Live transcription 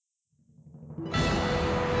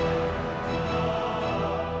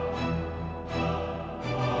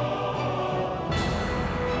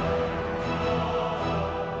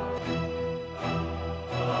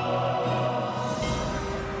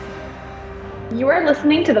You are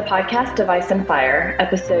listening to the podcast Device and Fire,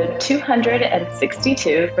 episode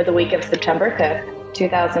 262 for the week of September 5th,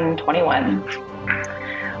 2021.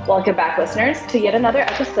 Welcome back, listeners, to yet another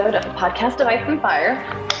episode of the podcast Device and Fire,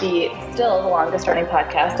 the still the longest running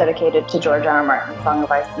podcast dedicated to George R. R. Martin's Song of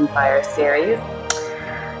Ice and Fire series.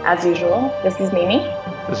 As usual, this is Mimi.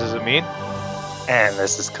 This is Amin. And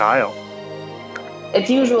this is Kyle. It's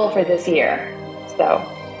usual for this year, so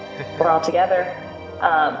we're all together.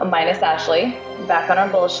 Minus Ashley, back on our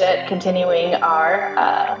bullshit, continuing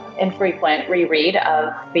our infrequent reread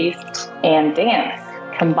of Feast and Dance,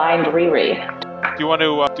 combined reread. Do you want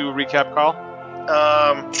to do a recap, Carl?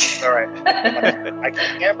 All right. I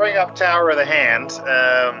can't bring up Tower of the Hand,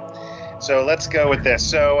 so let's go with this.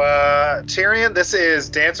 So, Tyrion, this is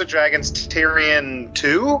Dance with Dragons Tyrion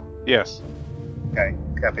 2? Yes. Okay,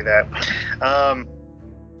 copy that.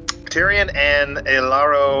 Tyrion and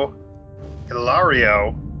Ilario.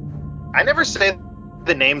 I never say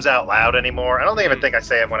the names out loud anymore. I don't even think I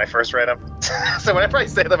say them when I first read them. So whenever I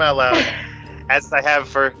say them out loud, as I have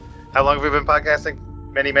for how long have we been podcasting?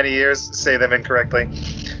 Many, many years. Say them incorrectly.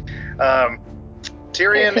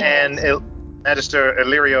 Tyrion and Magister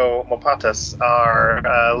Illyrio Mopatus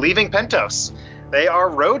are leaving Pentos. They are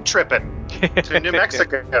road tripping to New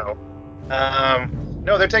Mexico.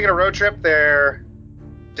 No, they're taking a road trip.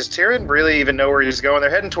 Does Tyrion really even know where he's going? They're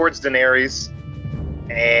heading towards Daenerys.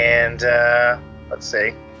 And, let's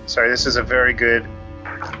see. Sorry, this is a very good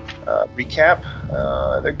recap.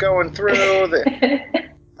 They're going through.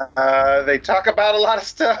 They talk about a lot of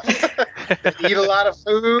stuff. They eat a lot of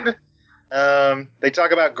food. They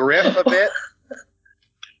talk about Griff a bit.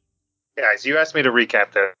 Guys, you asked me to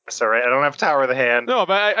recap this, all right? I don't have Tower of the Hand. No,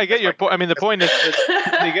 but I get your point. I mean, the point is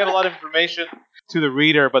that they get a lot of information to the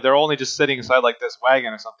reader, but they're only just sitting inside like this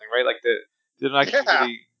wagon or something, right? Like they don't actually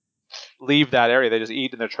really leave that area. They just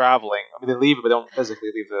eat and they're traveling. I mean, they leave it, but they don't physically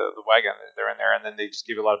leave the wagon. They're in there, and then they just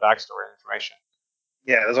give you a lot of backstory and information.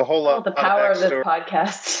 Yeah, there's a whole lot. The power of this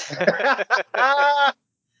podcast.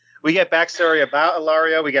 We get backstory about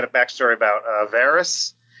Ilario. We get a backstory about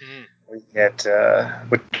Varys. Mm. We get,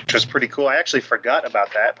 which was pretty cool. I actually forgot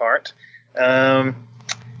about that part.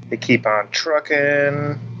 They keep on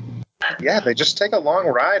trucking. Yeah, they just take a long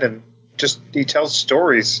ride and he tells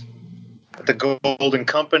stories. The Golden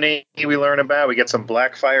Company we learn about. We get some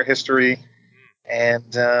Blackfire history.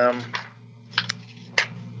 And, yeah,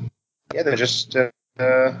 they're just,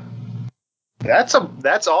 that's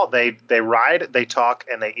all. They ride, they talk,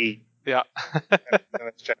 and they eat. Yeah.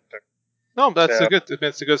 That's chapter. No,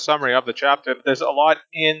 it's a good summary of the chapter. There's a lot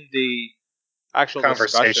in the actual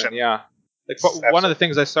conversation. Discussion. Yeah. Like one of the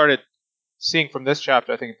things I started seeing from this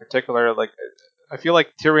chapter, I think in particular, like I feel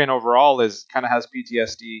like Tyrion overall kind of has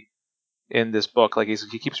PTSD in this book. Like he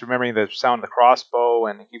keeps remembering the sound of the crossbow,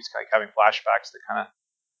 and he keeps like having flashbacks to kind of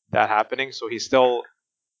that happening. So he's still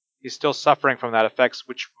suffering from that effects,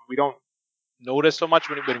 which we don't notice so much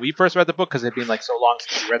when we first read the book, because it'd been like so long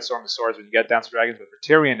since we read Storm of Swords when you get Dance with Dragons. But for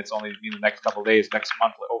Tyrion, it's only been the next couple of days, next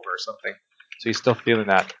month over or something. So he's still feeling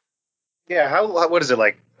that. Yeah. What is it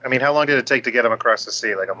like? I mean, how long did it take to get him across the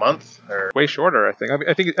sea? Like a month? Or way shorter, I think.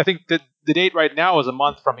 I think the date right now is a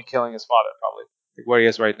month from him killing his father, probably, like where he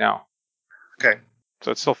is right now. Okay.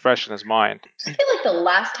 So it's still fresh in his mind. I feel like the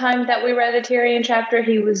last time that we read a Tyrion chapter,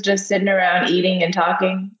 he was just sitting around eating and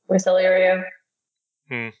talking with Illyrio.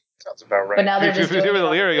 Sounds about right. But now they're If just you're doing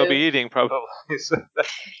with it Illyrio, you'll be eating probably. So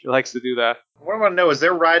he likes to do that. What I want to know is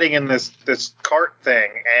they're riding in this cart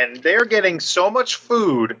thing, and they're getting so much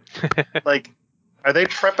food. Like, are they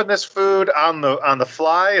prepping this food on the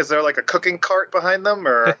fly? Is there like a cooking cart behind them,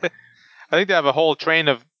 or? I think they have a whole train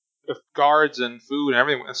of guards and food and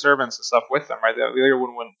everything, and servants and stuff with them, right? Illyrio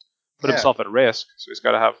wouldn't put himself at risk, so he's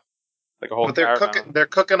got to have like a whole. But they're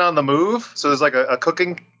cooking on the move, so there's like a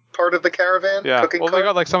cooking part of the caravan. Yeah. Cooking Well, cart? they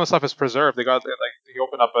got like some of the stuff is preserved. They got he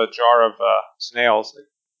opened up a jar of snails, like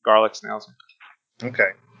garlic snails. Okay.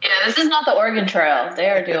 Yeah, this is not the Oregon Trail. They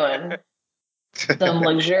are doing some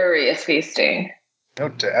luxurious feasting. No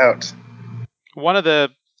doubt. One of the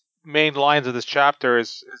main lines of this chapter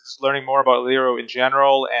is learning more about Illyrio in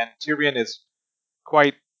general, and Tyrion is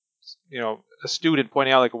quite, astute in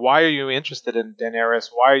pointing out, like, why are you interested in Daenerys?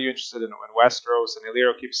 Why are you interested in Westeros? And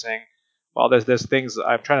Illyrio keeps saying, well, there's things,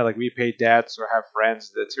 I'm trying to like repay debts or have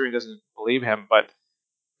friends. That Tyrion doesn't believe him, but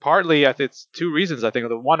partly I think it's two reasons. I think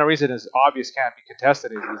the one reason is obvious, can't be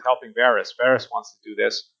contested, is he's helping Varys. Varys wants to do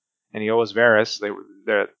this, and he owes Varys.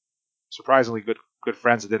 They're surprisingly good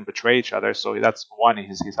friends that didn't betray each other. So that's one.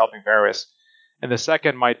 He's helping Varys, and the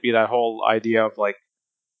second might be that whole idea of like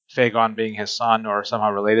Fagon being his son or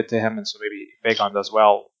somehow related to him, and so maybe Fagon does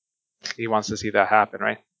well. He wants to see that happen,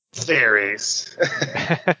 right? Theories.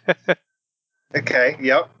 Okay,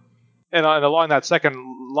 yep. And along that second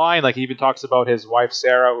line, like he even talks about his wife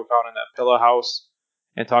Sarah, who found in that pillow house,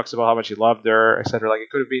 and talks about how much he loved her, etc. Like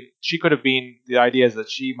she could have been. The idea is that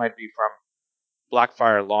she might be from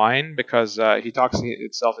Blackfire line because he talks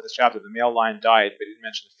itself in this chapter. The male line died, but he didn't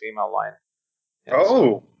mention the female line.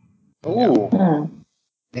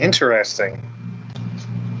 And Interesting.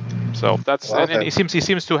 So that's and he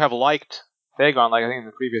seems to have liked Phagon, like I think in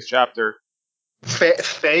the previous chapter.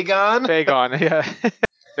 Phagon? Phagon, yeah.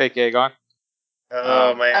 Fake Aegon.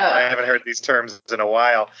 Oh, man, I haven't heard these terms in a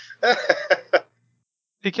while.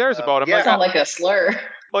 He cares about him. Yeah. It sounds like a slur.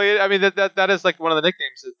 Well, I mean, that is like one of the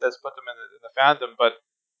nicknames that's put them in the fandom, but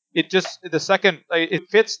it just, it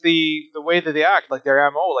fits the way that they act, like their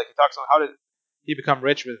MO. Like he talks about how did he become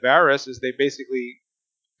rich with Varys, is they basically,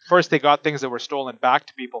 first they got things that were stolen back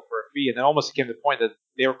to people for a fee, and then almost came to the point that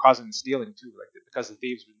they were causing the stealing too, like because the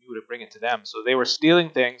thieves knew to bring it to them. So they were stealing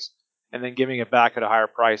things and then giving it back at a higher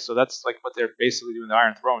price. So that's like what they're basically doing in the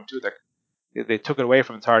Iron Throne too. They took it away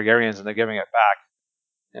from the Targaryens and they're giving it back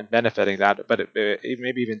and benefiting that, but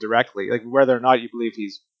maybe even directly, like whether or not you believe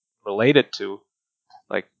he's related to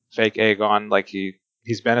like fake Aegon, like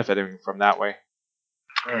he's benefiting from that way.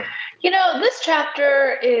 This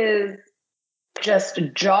chapter is just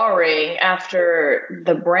jarring after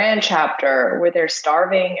the Bran chapter where they're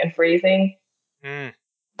starving and freezing.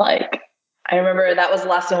 Like, I remember that was the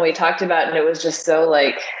last one we talked about, and it was just so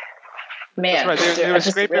like, man. That's right. They were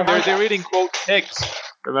scraping. They were eating quote pigs.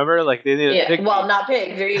 Remember, like they needed pig. Well, not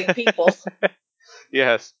pigs. They're eating people.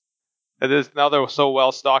 Yes. Now they're so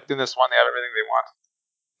well stocked in this one. They have everything they want.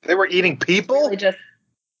 They were eating people? Really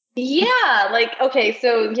okay,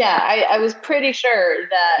 so I was pretty sure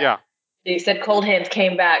that they said Cold Hands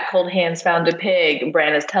came back, Cold Hands found a pig,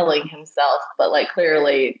 Bran is telling himself, but like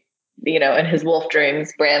clearly, in his wolf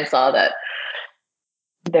dreams, Bran saw that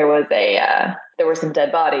there were some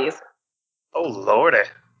dead bodies. Oh, Lordy.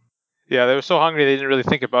 Yeah, they were so hungry they didn't really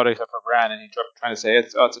think about it except for Bran, and he kept trying to say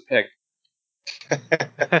it's a pig.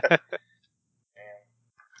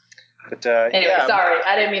 But anyway, sorry,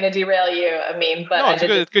 I didn't mean to derail you. But no, it's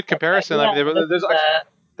a good comparison. Like, I mean, there's actually,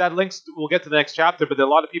 that links. We'll get to the next chapter, but a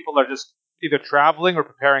lot of people are just either traveling or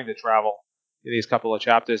preparing to travel in these couple of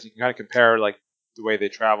chapters. You can kind of compare like the way they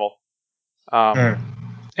travel, and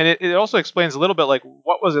it also explains a little bit like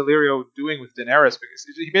what was Illyrio doing with Daenerys, because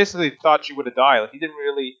he basically thought she would have died. Like he didn't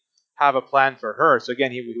really have a plan for her. So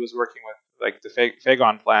again, he was working with like the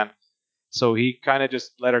Phagon plan. So he kind of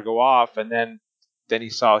just let her go off, and then he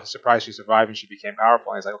saw, surprised she survived and she became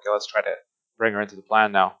powerful. And he's like, okay, let's try to bring her into the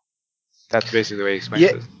plan now. That's basically the way he explains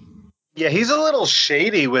it. Yeah, he's a little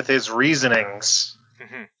shady with his reasonings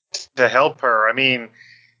to help her. I mean,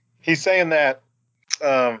 he's saying that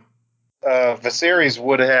Viserys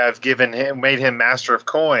would have made him master of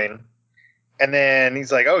coin, and then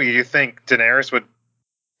he's like, oh, you think Daenerys would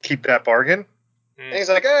keep that bargain? And he's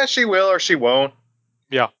like, she will or she won't.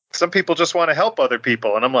 Yeah. Some people just want to help other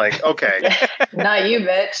people, and I'm like, okay. Not you,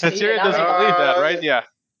 bitch. Tyrion doesn't believe that, right? Yeah.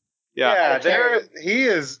 He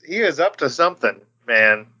is up to something,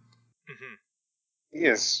 man. He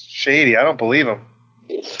is shady. I don't believe him.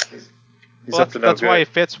 He's up to no that's good. why he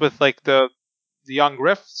fits with like the young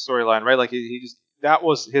Griff storyline, right? Like he just, that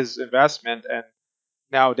was his investment, and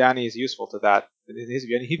now Dany is useful to that in his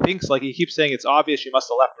view. And he thinks, like he keeps saying, it's obvious she must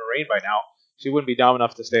have left Moraine by now. She wouldn't be dumb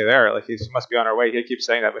enough to stay there. Like she must be on her way. He keeps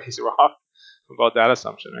saying that, but he's wrong about that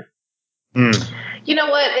assumption, right? You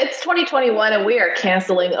know what? It's 2021, and we are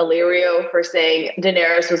canceling Illyrio for saying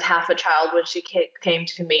Daenerys was half a child when she came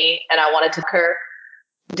to me, and I wanted to her.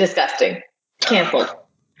 Disgusting. Canceled.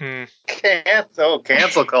 Cancel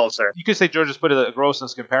culture. You could say George just put a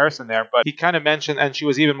grossness comparison there, but he kind of mentioned, and she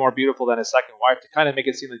was even more beautiful than his second wife, to kind of make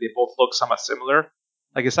it seem like they both look somewhat similar.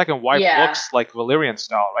 Like his second wife looks like Valyrian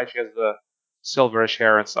style, right? She has the silverish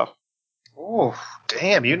hair and stuff. Oh,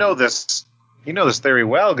 damn! You know this theory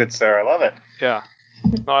well, good sir. I love it. Yeah.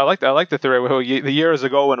 No, I like the theory. The years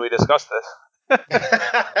ago when we discussed this,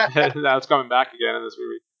 now it's coming back again in this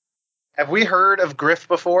movie. Have we heard of Griff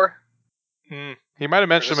before? He might have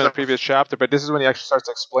mentioned him in the previous chapter, but this is when he actually starts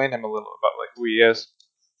to explain him a little about like who he is.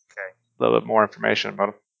 Okay. A little bit more information about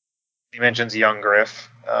him. He mentions young Griff.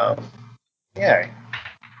 Yeah,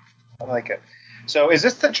 I like it. So is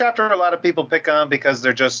this the chapter a lot of people pick on because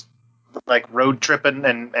they're just like road tripping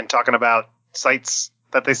and talking about sights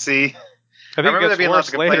that they see? I think it gets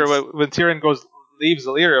worse later when Tyrion leaves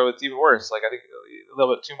Illyrio. It's even worse. Like I think a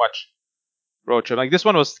little bit too much road trip. Like this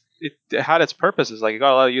one it had its purposes. Like you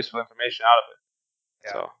got a lot of useful information out of it.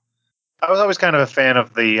 Yeah. So I was always kind of a fan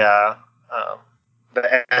of the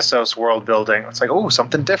the Essos world building. It's like, oh,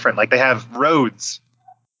 something different. Like they have roads.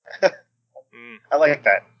 I like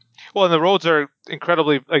that. Well, and the roads are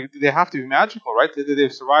incredibly, like, they have to be magical, right?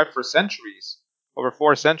 They've survived for centuries, over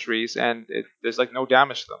 4 centuries, and there's like no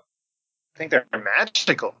damage to them. I think they're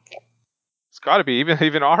magical. It's got to be.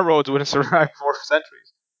 Even our roads wouldn't survive 4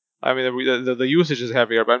 centuries. I mean, the usage is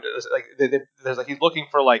heavier, but there's like he's looking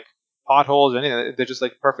for like potholes and anything. They're just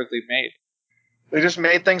like perfectly made. They just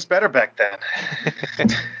made things better back then.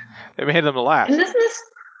 They made them last. And this is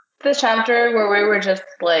the chapter where we were just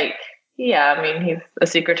like, yeah, I mean, he's a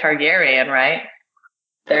secret Targaryen, right?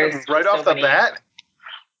 There's right off the bat.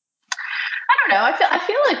 I don't know. I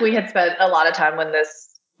feel like we had spent a lot of time when this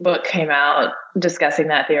book came out discussing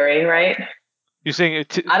that theory, right? You're saying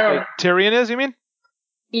I don't. like Tyrion is? You mean?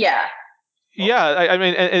 Yeah. Yeah. I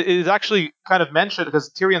mean, it is actually kind of mentioned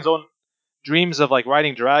because Tyrion's own dreams of like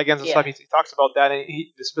riding dragons and stuff. He talks about that, and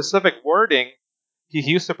the specific wording. He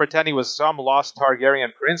used to pretend he was some lost Targaryen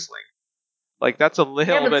princeling. Like that's a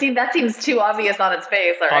little yeah, but bit. See, that seems too obvious on its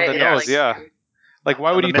face, right? On the nose, yeah. Like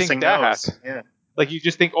why would you think that? Nose. Yeah. Like you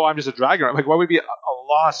just think, oh, I'm just a dragon. Like why would it be a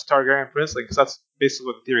lost Targaryen princeling? Because that's basically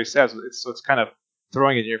what the theory says. So it's kind of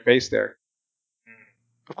throwing it in your face there.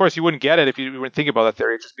 Of course, you wouldn't get it if you wouldn't think about that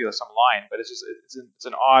theory. It'd just be like some line, but it's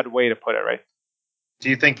an odd way to put it, right? Do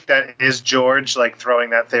you think that is George like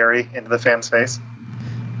throwing that theory into the fan's face?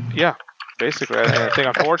 Yeah, basically. I think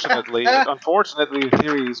unfortunately, the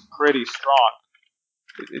theory is pretty strong.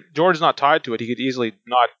 George's not tied to it. He could easily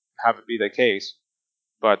not have it be the case,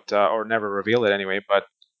 but or never reveal it anyway. But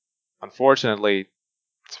unfortunately,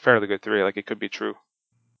 it's a fairly good theory. Like it could be true.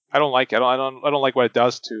 I don't like it. I don't like what it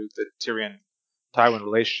does to the Tyrion Tywin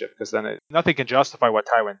relationship because then nothing can justify what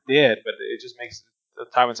Tywin did, but it just makes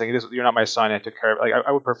Tywin saying, "You're not my son. I took care of it." Like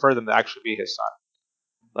I would prefer them to actually be his son,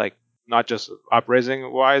 like not just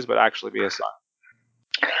upraising wise, but actually be his son.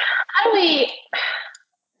 How do we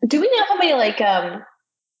know how many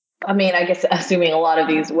I mean, I guess assuming a lot of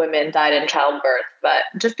these women died in childbirth, but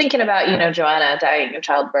just thinking about, Joanna dying in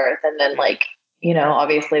childbirth and then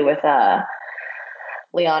obviously with Lyanna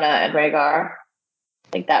and Rhaegar,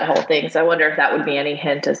 like that whole thing. So I wonder if that would be any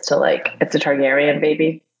hint as to like, it's a Targaryen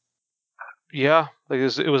baby. Yeah, like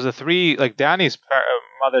it was the 3, like Dany's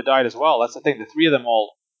mother died as well. That's the thing. The 3 of them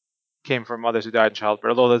all came from mothers who died in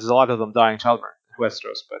childbirth, although there's a lot of them dying in childbirth in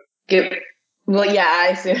Westeros, but. Well, yeah, I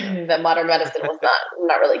assume that modern medicine was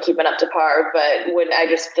not really keeping up to par, but when I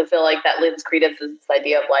just feel like that lends credence to this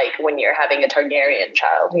idea of like when you're having a Targaryen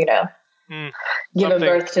child, giving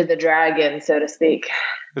birth to the dragon, so to speak.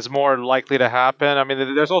 Is more likely to happen. I mean,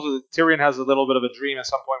 there's also Tyrion has a little bit of a dream at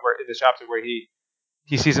some point where in the chapter where he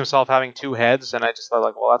sees himself having 2 heads, and I just thought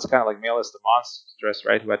like, well, that's kind of like Malus the monstrous,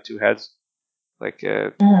 right? Who had 2 heads. Like,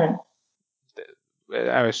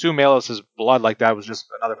 I assume Malus' blood like that was just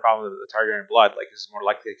another problem with the Targaryen blood. Like, it's more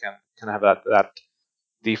likely it can have that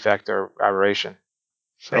defect or aberration.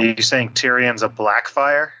 So. Are you saying Tyrion's a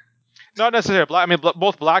Blackfire? Not necessarily black. I mean,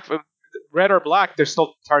 both black, red or black, they're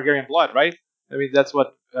still Targaryen blood, right? I mean, that's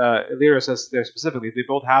what Illyrio says there specifically. They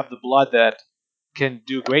both have the blood that can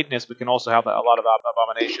do greatness, but can also have a lot of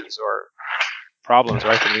abominations or problems,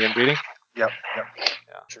 right, from the inbreeding. Yep. Yeah.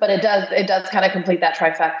 But it does kind of complete that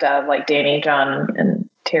trifecta of like Dany, Jon, and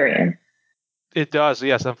Tyrion. It does,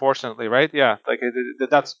 yes. Unfortunately, right? Yeah, like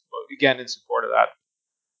that's again in support of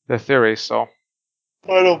the theory. So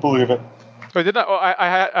I don't believe it. I did not.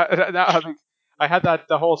 I had that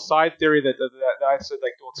the whole side theory that I said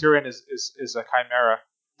like, well, Tyrion is a chimera.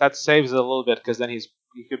 That saves it a little bit because then he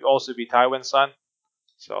could also be Tywin's son.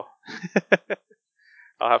 So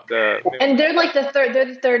I'll have to. And they're like they're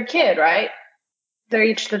the third kid, right? They're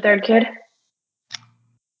each the third kid.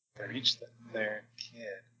 They're each the third kid.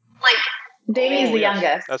 Like Dany's the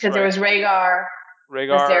youngest because there was Rhaegar,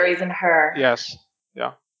 Viserys, and her. Yes.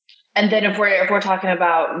 Yeah. And then if we're talking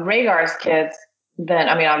about Rhaegar's kids, then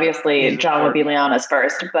I mean obviously Jon would be Lyanna's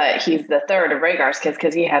first, but he's the third of Rhaegar's kids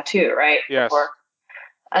because he had 2, right? Yes. Before.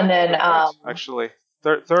 And then actually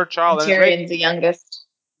third child. Tyrion's the youngest.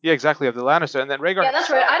 Yeah, exactly, of the Lannister, and then Rhaegar. Yeah, that's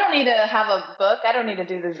right. I don't need to have a book. I don't need to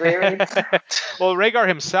do this rereads. Well, Rhaegar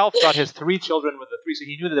himself got his 3 children with the 3, so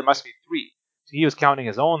he knew that there must be 3. So he was counting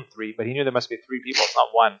his own 3, but he knew there must be 3 people. It's not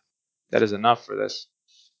 1. That is enough for this.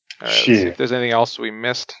 Let's see if there's anything else we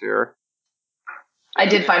missed here. I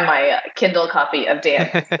did find my Kindle copy of Dan,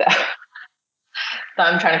 so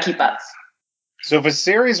I'm trying to keep up. So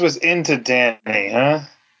Viserys was into Dany, huh?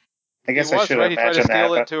 I guess I should have imagined that. He tried to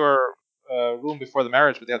steal into her room before the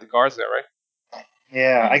marriage, but they had the guards there, right?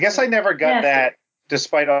 Yeah, I guess I never got that,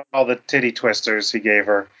 despite all the titty twisters he gave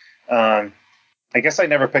her. I guess I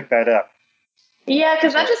never picked that up. Yeah,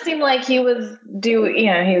 because that just seemed like he was he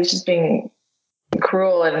was just being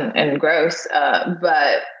cruel and gross.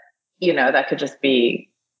 But that could just be.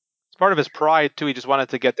 It's part of his pride too. He just wanted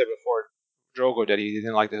to get there before Drogo did. He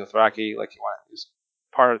didn't like the Dothraki. Like he's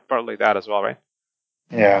partly that as well, right?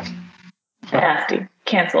 Yeah. Nasty.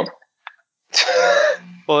 Canceled.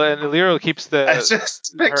 Well, and Illyrio keeps the. I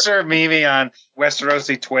just picture Mimi on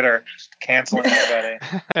Westerosi Twitter canceling everybody.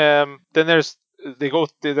 Then they're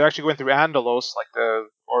actually going through Andalos, like the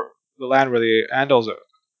land where the Andals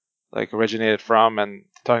like originated from, and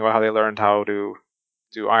talking about how they learned how to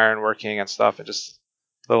do ironworking and stuff, and just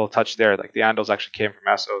a little touch there, like the Andals actually came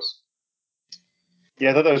from Essos.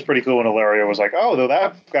 Yeah, I thought that was pretty cool when Illyrio was like, "Oh,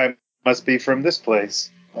 that guy must be from this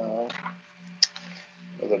place." That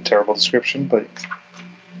was a terrible description, but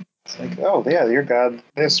it's like, "Oh, yeah, your god,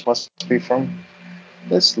 this must be from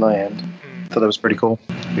this land." I thought that was pretty cool.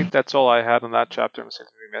 I think that's all I had on that chapter. I'm saying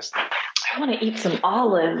we missed. I want to eat some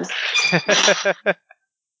olives.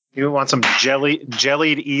 You want some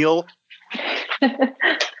jellied eel?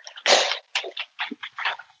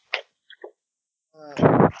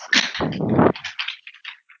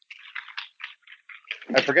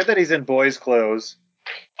 I forget that he's in boy's clothes.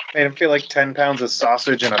 Made him feel like 10 pounds of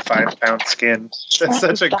sausage and a 5-pound skin. That's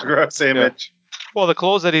such a gross image. Yeah. Well, the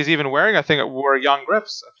clothes that he's even wearing, I think, were young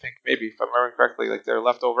Griff's. I think, maybe, if I'm remembering correctly, like they're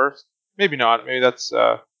leftovers. Maybe not. Maybe that's,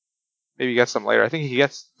 maybe he gets them later. I think he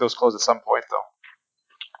gets those clothes at some point, though.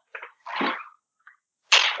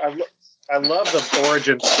 I love the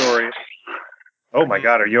origin story. Oh my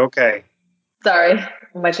god, are you okay? Sorry,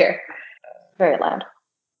 my chair. Very loud.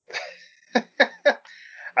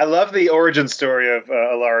 I love the origin story of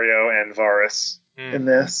Ilario and Varys in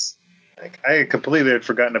this. Like, I completely had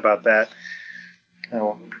forgotten about that.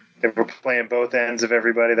 Oh, they were playing both ends of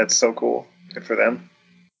everybody. That's so cool. Good for them.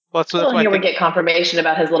 Well, that's here we get confirmation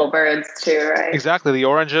about his little birds too, right? Exactly, the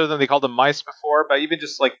orange of them. They called them mice before, but even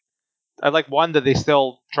just like, I like one that they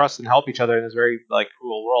still trust and help each other in this very like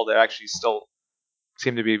cruel world. They actually still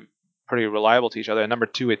seem to be pretty reliable to each other. And number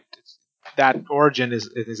two, that origin is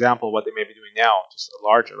an example of what they may be doing now, just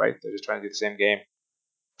larger, right? They're just trying to do the same game.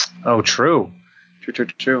 Oh, true.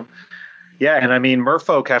 True. Yeah, and I mean,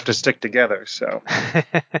 merfolk have to stick together, so.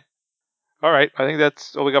 All right, I think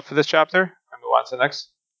that's all we got for this chapter. I'll move on to the next.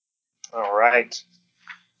 All right.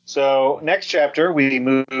 So, next chapter, we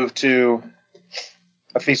move to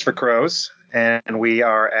A Feast for Crows, and we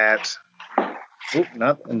are at...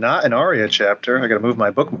 not an Arya chapter. I got to move my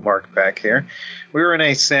bookmark back here. We were in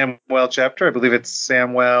a Samwell chapter. I believe it's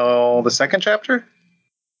Samwell, the second chapter?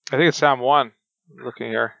 I think it's Sam 1. I'm looking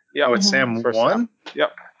here. Yep. Oh, it's Sam 1?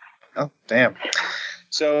 Yep. Oh, damn.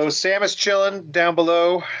 So Sam is chilling down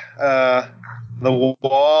below the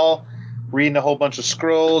wall, reading a whole bunch of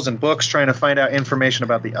scrolls and books, trying to find out information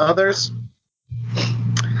about the others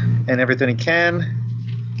and everything he can.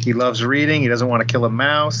 He loves reading. He doesn't want to kill a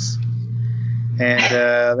mouse. And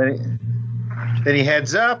then he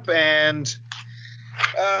heads up, and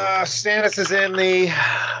Stannis is in the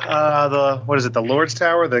what is it? The Lord's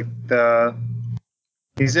Tower.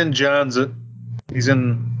 He's in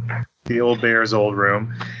the old bear's old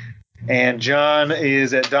room, and Jon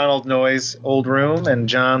is at Donald Noy's old room, and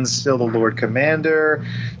Jon's still the Lord Commander.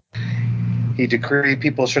 He decreed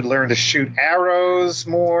people should learn to shoot arrows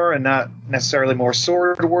more and not necessarily more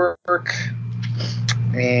sword work.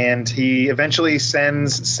 And he eventually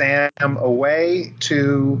sends Sam away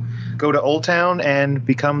to go to Old Town and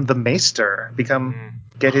become the Maester.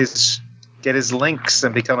 Get his links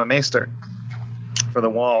and become a Maester for the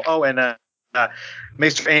Wall. Oh, and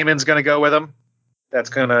Maester Aemon's going to go with him. He's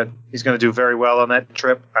going to do very well on that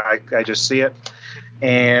trip. I just see it.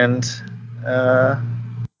 And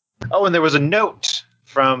and there was a note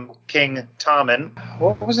from King Tommen.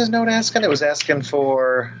 What was his note asking? It was asking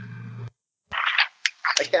for...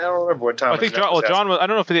 I can't remember what Tommen. I think Jon was. I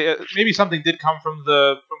don't know if maybe something did come from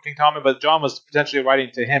King Tommen, but Jon was potentially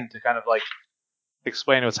writing to him to kind of like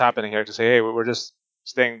explain what's happening here. To say, hey, we're just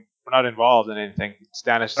staying. We're not involved in anything.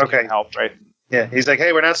 Stannis can help, right? Yeah, he's like,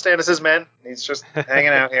 hey, we're not Stannis' men. He's just hanging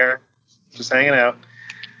out here, just hanging out.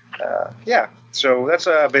 So that's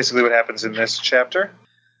basically what happens in this chapter.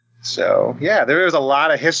 So yeah, there is a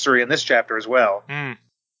lot of history in this chapter as well. A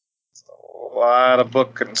lot of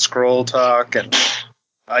book and scroll talk and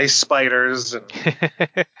ice spiders. And...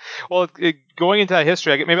 Well, going into that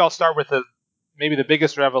history, maybe I'll start with the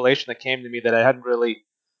biggest revelation that came to me that I hadn't really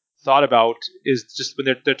thought about is just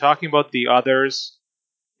when they're talking about the others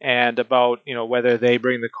and about whether they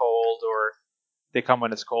bring the cold or they come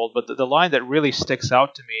when it's cold. But the line that really sticks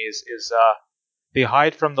out to me is they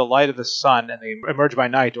hide from the light of the sun and they emerge by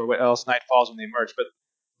night, or what else night falls when they emerge. But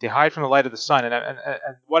they hide from the light of the sun. And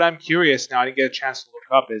what I'm curious now, I didn't get a chance to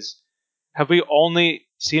look up, is have we only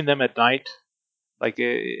seen them at night? Like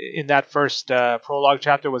in that first prologue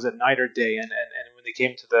chapter, was it night or day? And when they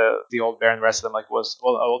came to the old bear and the rest of them, like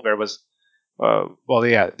old bear was,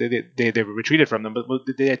 they retreated from them, but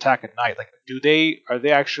did they attack at night? Like, are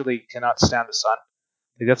they actually cannot stand the sun?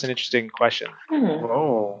 Like, that's an interesting question.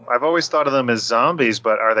 Whoa, I've always thought of them as zombies,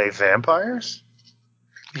 but are they vampires?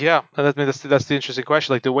 Yeah, and that's the interesting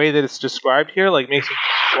question. Like the way that it's described here, like makes me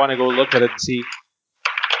want to go look at it and see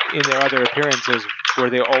in their other appearances were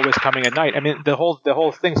they always coming at night. I mean, the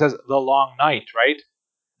whole thing says the long night, right?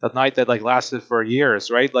 That night that like lasted for years,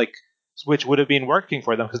 right? Like which would have been working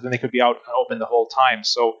for them because then they could be out open the whole time.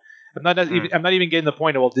 So I'm not even getting the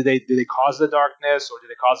point of, well, did they cause the darkness or did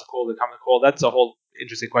they cause the cold to come the cold? That's a whole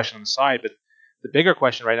interesting question on the side. But the bigger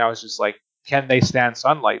question right now is just like, can they stand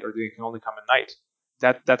sunlight or do they can only come at night?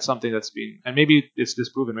 That's something that's been, and maybe it's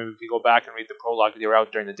disproven. Maybe if you go back and read the prologue, they were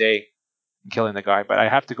out during the day and killing the guy. But I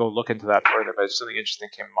have to go look into that further. But something interesting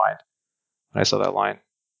came to mind when I saw that line.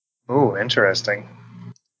 Ooh, interesting.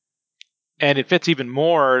 And it fits even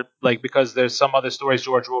more, like, because there's some other stories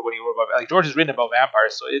George wrote when he wrote about, like, George has written about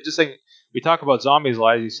vampires. So it's just like, we talk about zombies a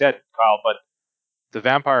lot, as you said, Kyle, but the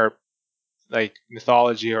vampire, like,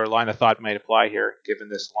 mythology or line of thought might apply here, given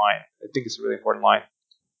this line. I think it's a really important line.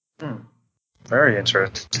 Very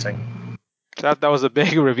interesting. So that was a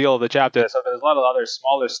big reveal of the chapter. So there's a lot of other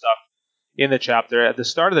smaller stuff in the chapter. At the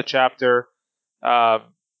start of the chapter,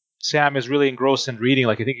 Sam is really engrossed in reading.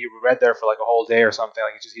 Like, I think he read there for like a whole day or something.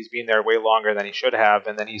 Like, he's been there way longer than he should have.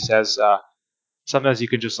 And then he says, sometimes you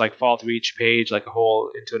can just like fall through each page like a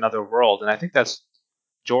whole into another world. And I think that's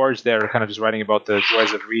George there, kind of just writing about the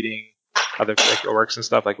joys of reading other like, works and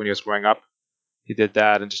stuff. Like when he was growing up, he did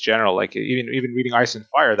that, and just general, like even reading Ice and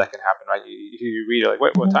Fire, that can happen, right? You read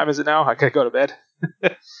like, what time is it now? I gotta go to bed.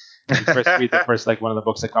 You first read the first like one of the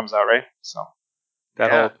books that comes out, right? So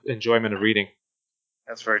that whole enjoyment of reading.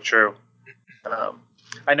 That's very true.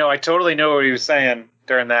 I know. I totally know what he was saying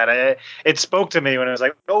during that. It spoke to me when it was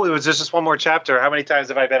like, oh, it was just one more chapter. How many times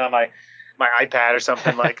have I been on my iPad or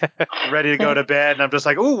something, like ready to go to bed, and I'm just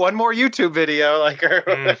like, oh, one more YouTube video, like.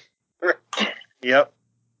 Yep.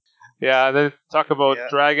 Yeah, and then talk about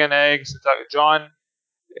dragon eggs. John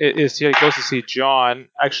is here. He goes to see John.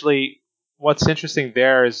 Actually, what's interesting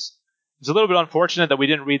there is it's a little bit unfortunate that we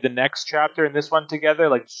didn't read the next chapter in this one together.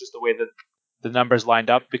 Like, it's just the way that the numbers lined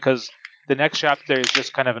up, because the next chapter is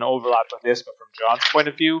just kind of an overlap of this, but from John's point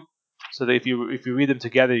of view. So that if you read them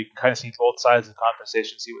together, you can kind of see both sides of the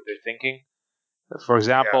conversation, see what they're thinking. For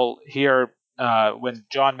example, here when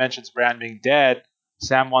John mentions Bran being dead,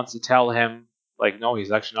 Sam wants to tell him like, no,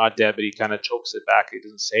 he's actually not dead, but he kind of chokes it back. He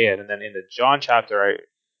doesn't say it. And then in the John chapter,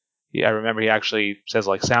 I remember he actually says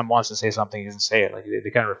like, Sam wants to say something, he doesn't say it. Like they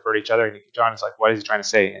kind of refer to each other, and John is like, what is he trying to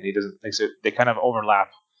say? And he doesn't. Like, so they kind of overlap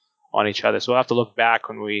on each other. So we'll have to look back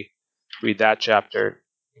when we read that chapter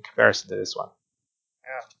in comparison to this one.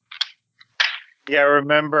 Yeah, I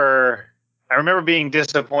remember being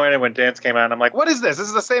disappointed when Dance came out, and I'm like, what is this? This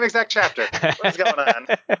is the same exact chapter. What is going on?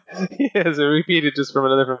 Yeah, so repeated just from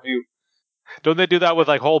a different view. Don't they do that with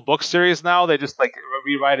like whole book series now? They just like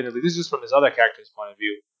rewrite it. This is just from his other character's point of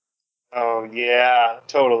view. Oh, yeah,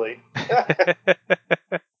 totally.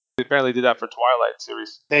 They apparently did that for Twilight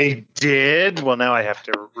series. They did? Well, now I have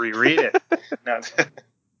to reread it.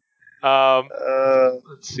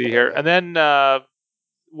 Let's see here. And then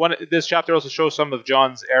this chapter also shows some of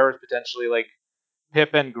John's errors potentially. Like Pip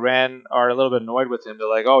and Gren are a little bit annoyed with him. They're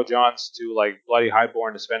like, "Oh, John's too like bloody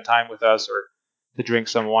highborn to spend time with us or to drink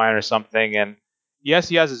some wine or something." And yes,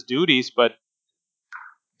 he has his duties, but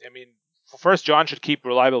I mean, first John should keep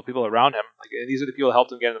reliable people around him. Like these are the people that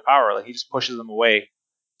helped him get into power. Like he just pushes them away.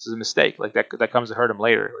 This is a mistake. Like that comes to hurt him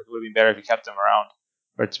later. Like it would have been better if he kept them around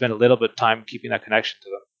or spent a little bit of time keeping that connection to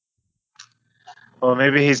them. Well,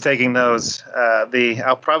 maybe he's taking those.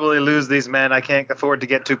 I'll probably lose these men. I can't afford to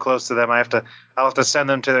get too close to them. I'll have to send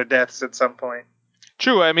them to their deaths at some point.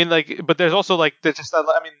 True. I mean, like, but there's also like there's just. I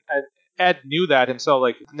mean, Ed knew that himself.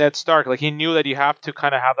 Like Ned Stark, like he knew that you have to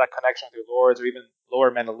kind of have that connection with your lords or even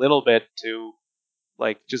lower men a little bit to,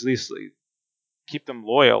 like, just at least keep them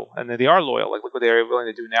loyal, and they are loyal. Like look what they're willing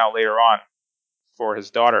to do now later on for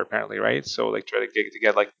his daughter, apparently, right? So like try to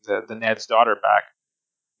get like the Ned's daughter back,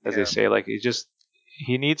 as they say. Like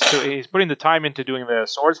he needs to. He's putting the time into doing the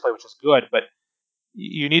swords play, which is good, but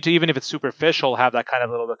you need to, even if it's superficial, have that kind of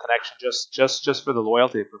little bit of connection, just for the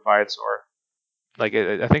loyalty it provides. Or like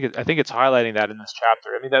I think it's highlighting that in this chapter.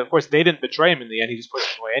 I mean, of course they didn't betray him in the end; he just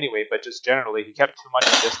pushed him away anyway. But just generally, he kept too much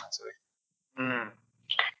of a distance.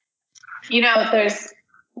 You know, there's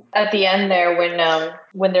at the end there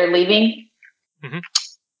when they're leaving. Mm-hmm.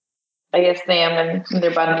 I guess Sam and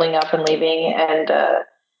they're bundling up and leaving, and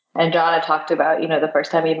John had talked about the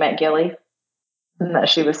first time he met Gilly, and that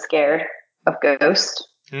she was scared of Ghost.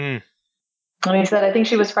 Mm. And he said, I think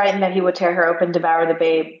she was frightened that he would tear her open, devour the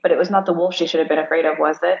babe, but it was not the wolf she should have been afraid of,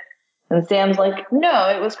 was it? And Sam's like, no,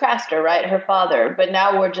 it was Craster, right? Her father. But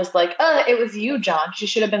now we're just like, it was you, John. She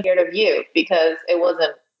should have been scared of you because it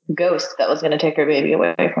wasn't Ghost that was going to take her baby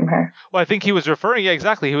away from her. Well, I think he was referring,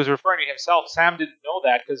 exactly. He was referring to himself. Sam didn't know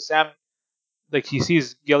that because Sam, he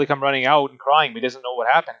sees Gilly come running out and crying, but he doesn't know what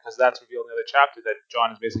happened because that's revealed in the other chapter that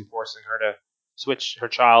John is basically forcing her to switch her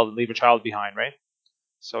child and leave her child behind, right?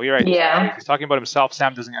 So you're right. Yeah. He's talking about himself.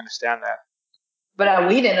 Sam doesn't understand that. But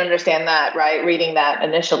we didn't understand that, right? Reading that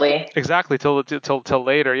initially. Exactly, till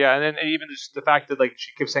later, yeah. And then even just the fact that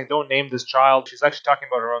she keeps saying, "Don't name this child." She's actually talking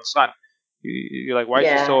about her own son. You're like, why is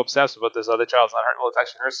she so obsessed about this other child? It's not her. Well, it's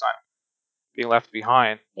actually her son being left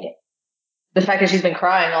behind. Yeah. The fact that she's been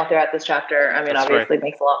crying all throughout this chapter, I mean, That's obviously right.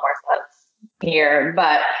 makes a lot more sense here.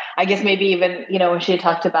 But I guess maybe even when she had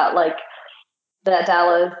talked about that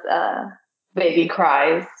Dallas baby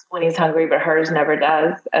cries when he's hungry, but hers never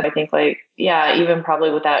does. And I think even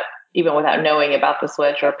probably without knowing about the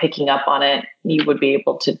switch or picking up on it, you would be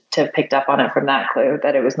able to have picked up on it from that clue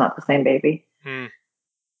that it was not the same baby.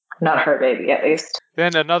 Not her baby, at least.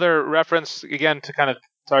 Then another reference again to kind of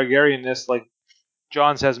Targaryen-ness,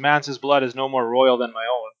 Jon says, Mance's blood is no more royal than my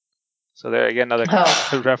own. So there again,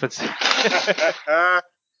 another reference.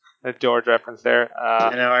 A George reference there.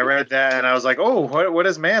 I read that and I was like, oh, what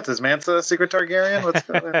is Mance? Is Mance a secret Targaryen? What's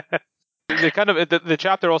going on? The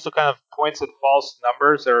chapter also kind of points at false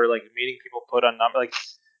numbers or meaning people put on number.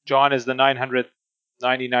 Jon is the 998th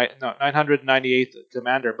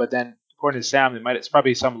commander, but then according to Sam, it's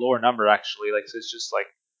probably some lower number actually. So it's just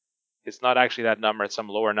it's not actually that number; it's some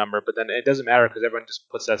lower number. But then it doesn't matter because everyone just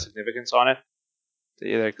puts that significance on it. So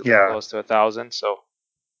either close to 1,000. So.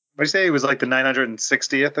 What do you say? He was the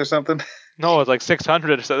 960th or something? No, it's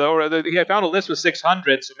 600. So I found a list with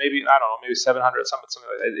 600. So maybe I don't know, maybe 700, something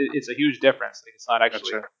like that. It's a huge difference. It's not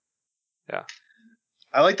actually. Gotcha. Yeah.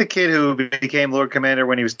 I like the kid who became Lord Commander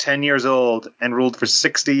when he was 10 years old and ruled for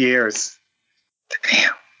 60 years.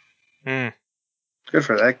 Damn. Good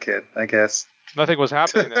for that kid, I guess. Nothing was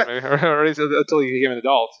happening then, or until he became an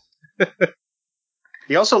adult.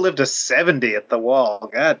 He also lived to 70 at the Wall.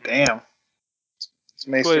 God damn.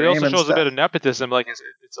 Well, it also shows a bit of nepotism.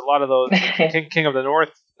 It's a lot of those King of the North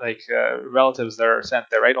relatives that are sent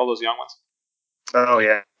there, right? All those young ones. Oh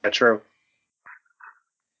yeah, true.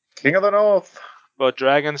 King of the North. About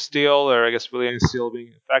Dragonsteel, or I guess William Steel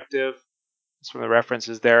being effective. It's from the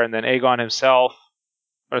references there, and then Aemon himself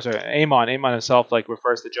refers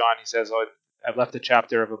to Jon. He says, "Oh, I've left a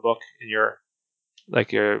chapter of a book in your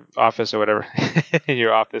office or whatever in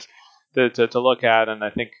your office to look at," and I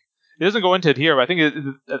think. It doesn't go into it here, but I think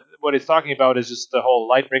what it's talking about is just the whole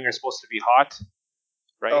Lightbringer is supposed to be hot,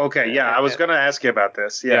 right? Okay, yeah, I was going to ask you about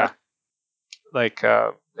this. Yeah.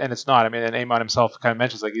 And it's not. I mean, and Aemon himself kind of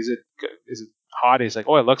mentions is it hot? He's like,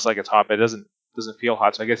 oh, it looks like it's hot, but it doesn't feel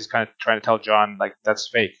hot. So I guess he's kind of trying to tell Jon that's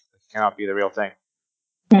fake. It cannot be the real thing.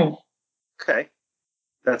 Okay,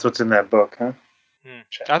 that's what's in that book, huh?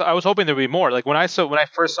 I was hoping there'd be more. When I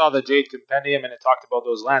first saw the Jade Compendium and it talked about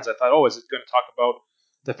those lands, I thought, oh, is it going to talk about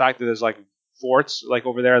the fact that there's forts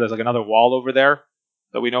over there? There's another wall over there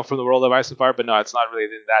that we know from the world of Ice and Fire, but no, it's not really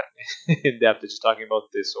that in depth. It's just talking about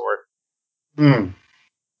this sword.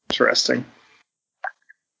 Interesting.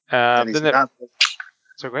 So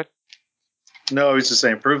go ahead. No, he's just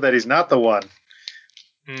saying, prove that he's not the one.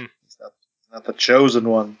 He's not the chosen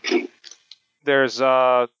one. There's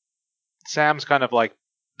Sam's kind of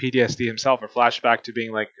PTSD himself, or flashback to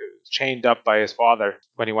being chained up by his father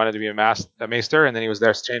when he wanted to be a maester, and then he was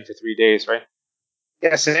there chained for 3 days, right?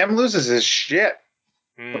 Yeah, Sam loses his shit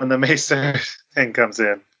when the maester thing comes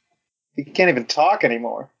in. He can't even talk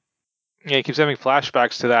anymore. Yeah, he keeps having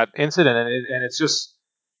flashbacks to that incident, and it just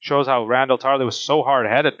shows how Randall Tarley was so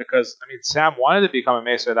hard-headed because, I mean, Sam wanted to become a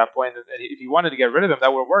maester at that point, and if he wanted to get rid of him,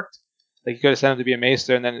 that would have worked. He could have sent him to be a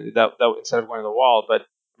maester, and then that instead of going to the wall, but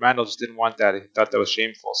Randall just didn't want that. He thought that was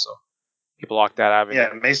shameful, so he blocked that avenue.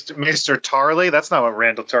 Yeah, Maester Tarley? That's not what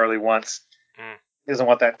Randall Tarley wants. He doesn't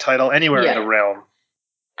want that title anywhere in the realm.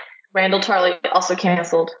 Randall Tarley also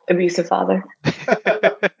canceled Abusive Father.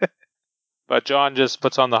 But Jon just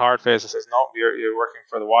puts on the hard face and says, no, you're working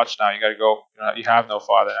for the Watch now. You got to go. You have no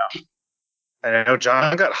father now. I know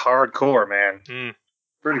Jon got hardcore, man.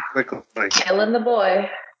 Pretty quickly. Killing the boy.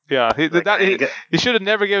 Yeah, he should have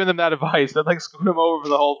never given them that advice. That screwed him over for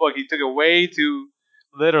the whole book. He took it way too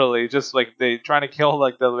Literally, just like they trying to kill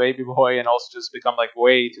like the baby boy and also just become like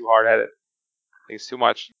way too hard-headed. It's too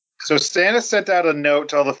much. So Stannis sent out a note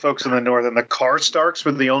to all the folks in the north, and the Karstarks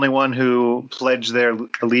were the only one who pledged their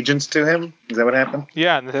allegiance to him. Is that what happened?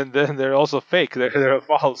 Yeah, and then they're also fake. They're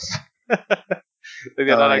false. They're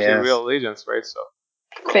not actually real allegiance, right? So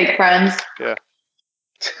Fake friends. yeah.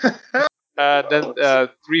 Then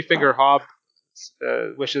Three Finger Hob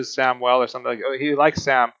wishes Sam well or something like. Oh, he likes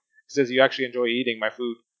Sam. He says you actually enjoy eating my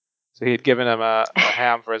food, so he had given him a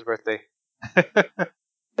ham for his birthday.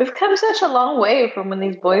 We've come such a long way from when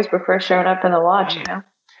these boys were first showing up in the Watch, you know?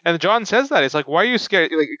 And John says that. It's like, why are you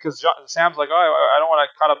scared? Like, because Sam's like, oh, I don't want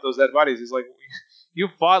to cut up those dead bodies. He's like, you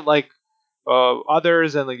fought like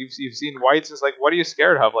others, and like you've seen whites. It's like, what are you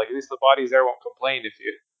scared of? Like, at least the bodies there won't complain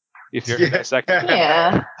if you're in their second.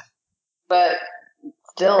 Yeah, but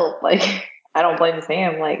still, like, I don't blame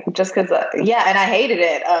Sam. Like, just because, and I hated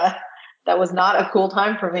it. That was not a cool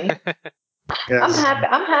time for me. Yes.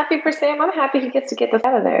 I'm happy for Sam. I'm happy he gets to get this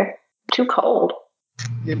out of there. Too cold.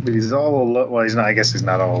 Yeah, but he's all alone. Well, he's not. I guess he's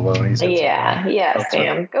not all alone. Sam.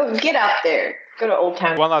 Go get out there. Go to Old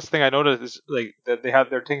Town. One last thing I noticed is like that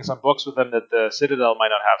they're taking some books with them that the Citadel might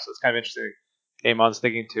not have. So it's kind of interesting. Aemon's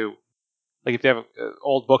thinking to, like, if they have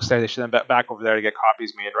old books there, they should send them back over there to get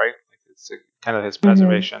copies made, right? Like it's kind of his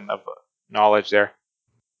preservation of knowledge there.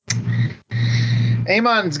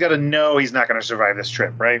 Aemon's got to know he's not going to survive this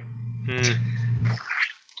trip, right?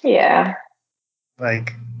 Yeah.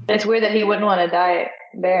 Like, it's weird that he wouldn't want to die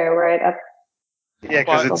there, right? Yeah,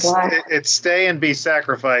 because it's stay and be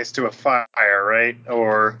sacrificed to a fire, right?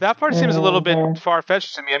 Or that part seems a little bit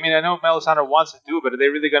far-fetched to me. I mean, I know Melisandre wants to do it, but are they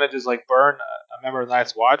really going to just like burn a member of the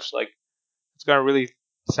Night's Watch? Like, it's going to really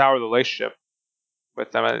sour the relationship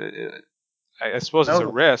with them. I suppose it's a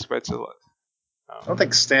risk, but it's a. I don't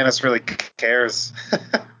think Stannis really cares.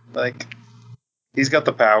 Like, he's got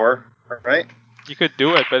the power, right? You could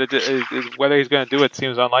do it, but whether he's going to do it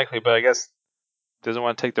seems unlikely. But I guess doesn't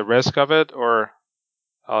want to take the risk of it, or.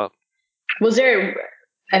 Was there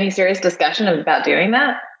any serious discussion about doing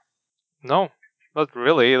that? No, not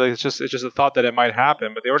really. Like it's just a thought that it might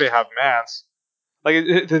happen, but they already have Mance.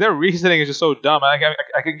 Like their reasoning is just so dumb. I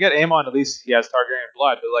can get Aemon, at least he has Targaryen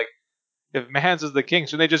blood, but like if Mance is the king,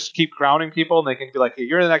 shouldn't they just keep crowning people and they can be like, hey,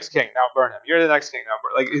 you're the next king, now burn him. You're the next king, now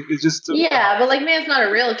burn. Like it's just but like Man's not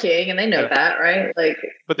a real king, and they know that, right? Like,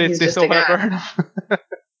 but they still want to burn him.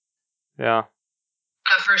 Yeah.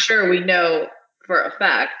 But for sure, we know for a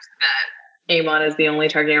fact that Aemon is the only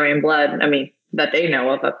Targaryen blood. I mean, that they know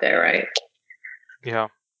of up there, right? Yeah.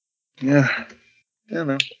 Yeah. I don't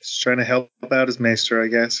know. He's trying to help out his maester, I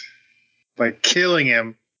guess, by killing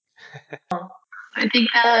him. I think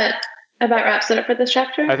that about wraps it up for this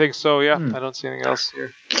chapter. I think so. Yeah. I don't see anything else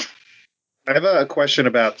here. I have a question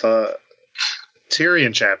about the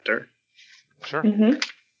Tyrion chapter. Sure.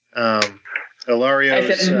 Ilario's,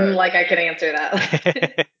 I said, like I could answer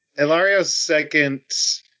that. Ilario's second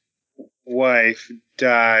wife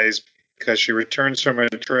dies because she returns from a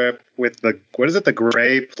trip with the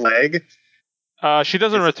Gray Plague? She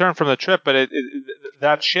doesn't return from the trip, but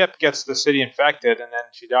that ship gets the city infected, and then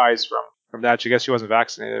she dies from that. I guess she wasn't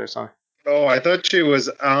vaccinated or something. Oh, I thought she was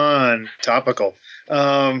on topical.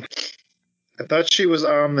 I thought she was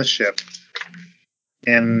on the ship,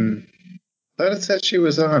 and I thought it said she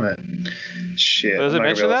was on it. Shit. Does it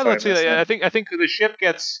mention that? Let's see. I think the ship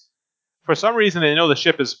gets. For some reason, they know the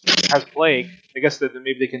ship has plague. I guess that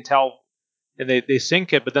maybe they can tell, and they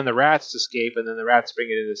sink it, but then the rats escape, and then the rats bring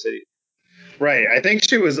it into the city. Right. I think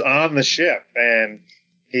she was on the ship, and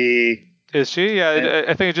he. Is she? Yeah.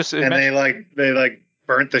 I think it just. And they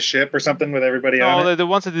burnt the ship or something with everybody on it. No, the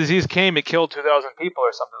once the disease came, it killed 2,000 people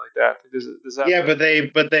or something like that. Does that? Yeah,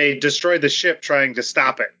 but they destroyed the ship trying to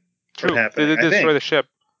stop it. True. They did destroy the ship.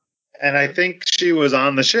 And I think she was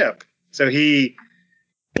on the ship, so he.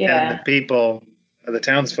 And the people, the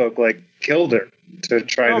townsfolk, killed her to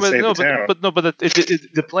try to save the town. But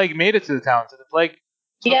the plague made it to the town. So the plague.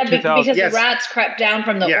 Yeah, because the rats crept down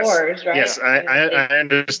from the oars, right? Yes, I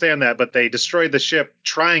understand that, but they destroyed the ship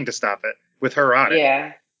trying to stop it with her on it.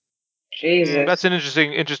 Yeah. Jesus. That's an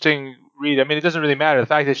interesting read. I mean, it doesn't really matter. The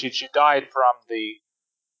fact that she died from the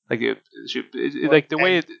the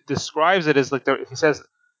way it describes it is he says,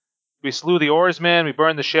 we slew the oarsmen, we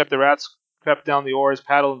burned the ship, the rats crept down the oars,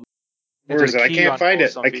 paddled. Where is it? I can't find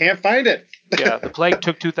it. I can't find it. Yeah, the plague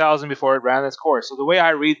took 2,000 before it ran its course. So the way I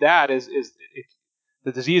read that is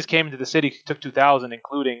the disease came into the city, took 2,000,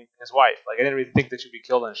 including his wife. Like, I didn't really think that she'd be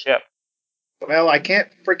killed on a ship. Well, I can't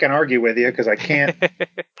freaking argue with you because I can't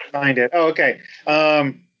find it. Oh, okay.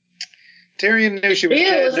 Tyrion knew she was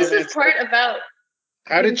dead. Was this part about...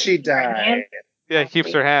 How did she die? Yeah, he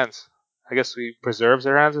keeps her hands. I guess he preserves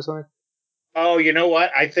her hands or something. Oh, you know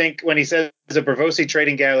what? I think when he says a Bravosi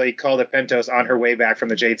trading galley called at Pentos on her way back from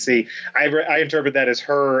the Jade Sea, I interpret that as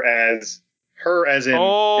her in his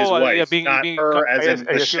wife, yeah, being not her as in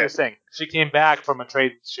I the see what you're ship. saying. She came back from a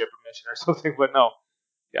trade ship mission or something, but no.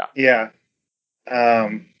 Yeah. Yeah.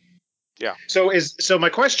 Yeah. So my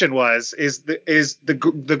question was: is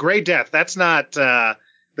the Gray Death? That's not the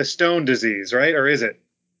stone disease, right? Or is it?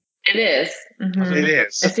 It is. Mm-hmm. It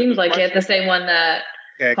is. It seems like it. The same one that.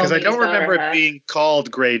 Okay, because I don't Homie's remember daughter it had. being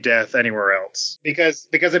called Gray Death anywhere else. Because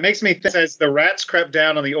it makes me think it says the rats crept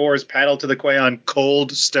down on the oars, paddled to the quay on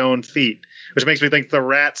cold stone feet, which makes me think the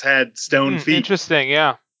rats had stone feet. Interesting.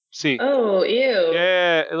 Yeah. See. Oh, ew.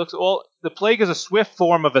 Yeah, it looks. Well, the plague is a swift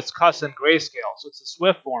form of its cousin Grayscale, so it's a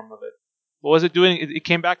swift form of it. What was it doing? It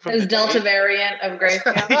came back from His the Delta Jade? variant of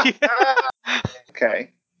Grayscale.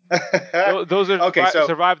 Okay. Those are Okay, so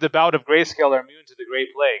survived the bout of Grayscale are immune to the Gray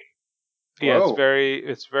Plague. Yeah, whoa.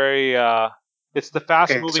 it's very it's the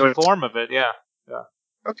fast moving form of it. Yeah.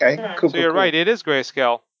 Okay, cool. So you're right, it is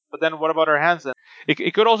Grayscale. But then what about our hands then?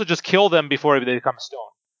 It could also just kill them before they become stone.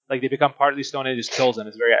 Like they become partly stone and it just kills them.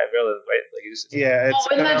 It's very virulent, right? Like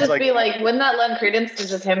Wouldn't that just be like? Wouldn't that lend credence to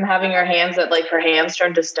just him having her hands that like her hands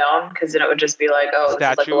turned to stone? Because then it would just be like, oh, this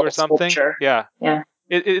is like a little or something. sculpture. Yeah. Yeah.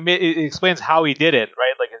 It explains how he did it,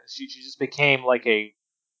 right? Like she just became like it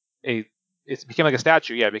became like a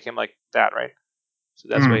statue. Yeah, it became like that, right? So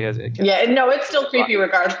that's why he has it. Yeah, no, it's still creepy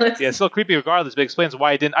regardless. Yeah, it's still creepy regardless, but it explains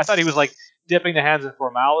why he didn't. I thought he was like dipping the hands in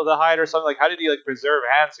formaldehyde or something. Like, how did he like preserve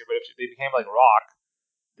hands here? But if they became like rock,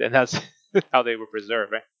 then that's how they were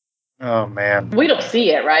preserved, right? Oh man, we don't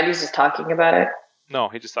see it, right? He's just talking about it. No,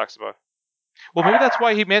 he just talks about it. Well, maybe that's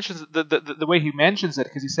why he mentions the way he mentions it,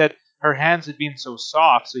 because he said her hands had been so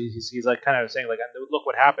soft. So he's like kind of saying like, look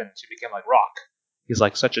what happened. She became like rock. He's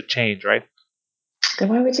like such a change, right? Then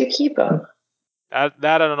why would you keep him? That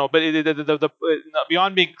I don't know, but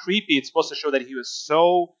beyond being creepy, it's supposed to show that he was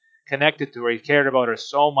so connected to her, he cared about her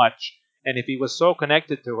so much, and if he was so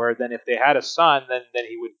connected to her, then if they had a son, then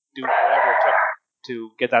he would do whatever it took to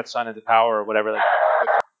get that son into power or whatever. Like,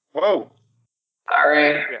 whoa! All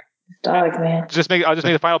right, yeah. dogs, man. I'll just make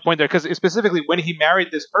the final point there, because specifically when he married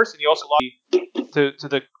this person, he also lost so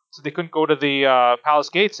they couldn't go to the palace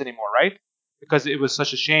gates anymore, right? Because it was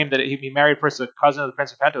such a shame that he married first a cousin of the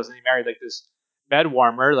Prince of Pentos, and he married like this bed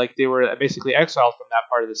warmer. Like they were basically exiled from that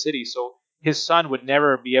part of the city. So his son would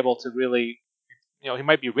never be able to really, he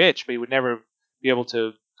might be rich, but he would never be able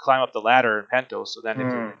to climb up the ladder in Pentos. So then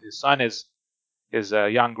if his son is a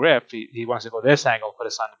young Griff, he wants to go this angle, put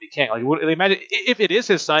his son to be king. Like imagine if it is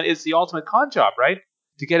his son, it's the ultimate con job, right?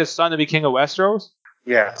 To get his son to be king of Westeros.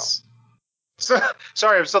 Yes. So,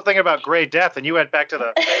 sorry, I'm still thinking about Gray Death, and you went back to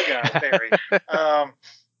the theory.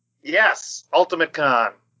 Yes, Ultimate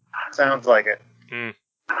Con. Sounds like it.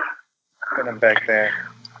 Put him back there.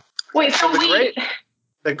 Wait, so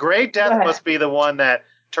the Gray Death must be the one that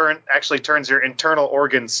actually turns your internal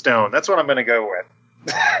organs stone. That's what I'm going to go with.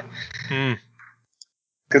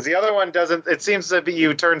 Because the other one doesn't. It seems to be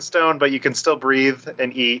you turn stone, but you can still breathe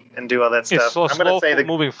and eat and do all that stuff. It's I'm going to say the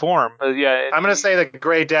moving form, but yeah. I'm going to say the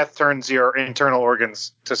Gray Death turns your internal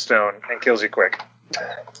organs to stone and kills you quick.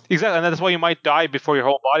 Exactly, and that's why you might die before your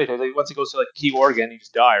whole body. Like, once it goes to like key organ, you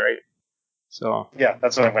just die, right? So yeah,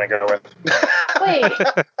 that's what I'm going to go with. Wait,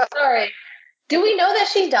 sorry. Do we know that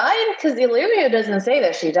she died? Because Illyrio doesn't say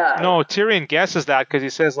that she died. No, Tyrion guesses that because he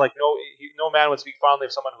says like no man would speak fondly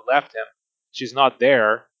of someone who left him. She's not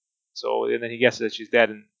there, so and then he guesses that she's dead,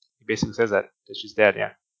 and he basically says that she's dead.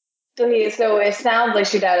 Yeah. So it sounds like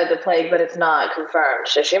she died of the plague, but it's not confirmed.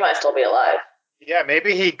 So she might still be alive. Yeah,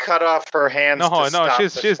 maybe he cut off her hands. No,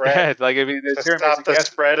 she's dead. Like to stop the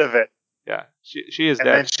spread of it. Yeah, she is dead.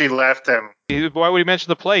 And then she left him. Why would he mention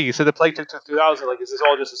the plague? He said the plague took 2,000. Like, is this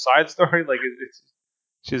all just a side story? Like,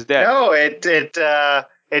 she's dead. No,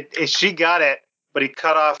 she got it, but he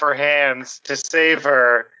cut off her hands to save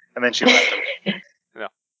her, and then she left him.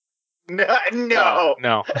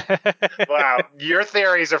 No. Wow, your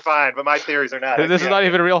theories are fine, but my theories are not. This is not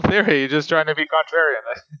even a real theory. You're just trying to be contrarian.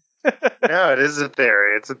 No, it is a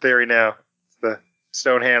theory. It's a theory now. It's the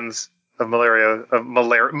stone hands of Malario.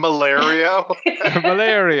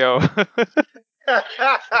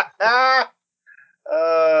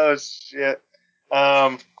 Oh shit.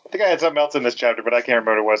 I think I had something else in this chapter, but I can't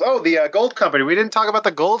remember what it was. Oh, the gold company. We didn't talk about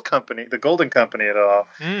the Golden Company at all.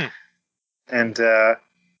 And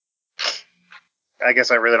I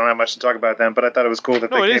guess I really don't have much to talk about them, but I thought it was cool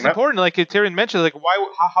that they came up. No, it is important. Like Tyrion mentioned, like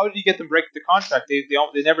how did he get them break the contract? They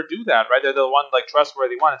never do that, right? They're the one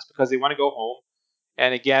trustworthy one. It's because they want to go home.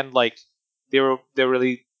 And again, like they were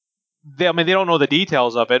really they don't know the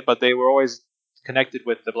details of it, but they were always connected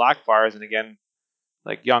with the Blackfires, and again,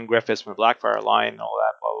 like young Griffiths from the Blackfire line and all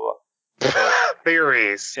that, blah blah blah.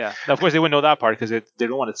 Theories. Yeah. Now, of course, they wouldn't know that part because they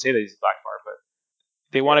don't want to say that he's Blackfire, but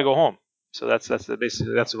they want to go home. So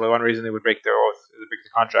basically that's one reason they would break their oath, break the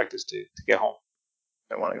contract, is to get home.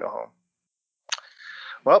 They want to go home.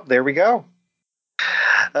 Well, there we go.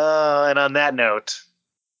 And on that note,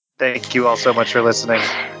 thank you all so much for listening.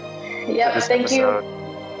 Yep, thank episode. you.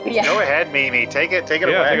 Yeah. Go ahead, Mimi. Take it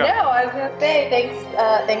away. No, I was going to say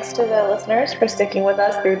thanks to the listeners for sticking with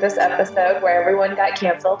us through this episode where everyone got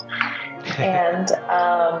canceled. And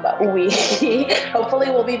we hopefully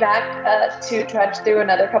will be back to trudge through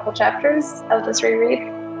another couple chapters of this reread.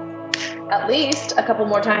 At least a couple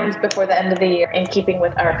more times before the end of the year, in keeping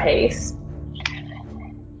with our pace.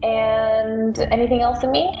 And anything else in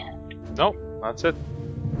me? Nope, that's it.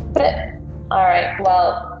 That's it. All right.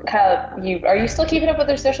 Well, Kyle, are you still keeping up with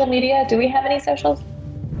their social media? Do we have any socials?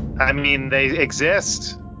 I mean, they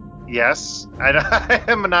exist. Yes. I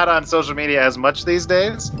am not on social media as much these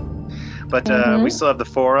days, but we still have the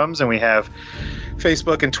forums, and we have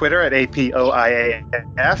Facebook and Twitter at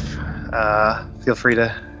APOIAF. Feel free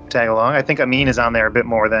to tag along. I think Amin is on there a bit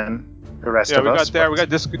more than the rest of us. We got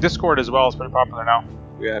Discord as well. It's pretty popular now.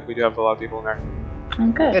 We do have a lot of people in there.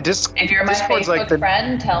 Okay. Yeah, if you're my Discord's Facebook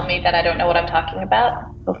friend, tell me that I don't know what I'm talking about.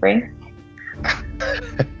 Feel free.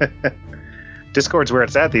 Discord's where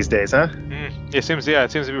it's at these days, huh? It seems to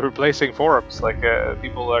be replacing forums. Like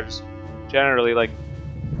people are just generally like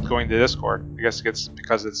going to Discord. I guess it's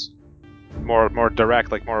because it's more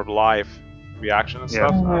direct, like more live reaction and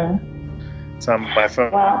stuff. It's on my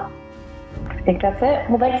phone. Well, I think that's it.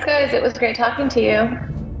 Well, thanks, guys. It was great talking to you.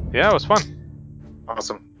 Yeah, it was fun.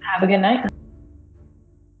 Awesome. Have a good night.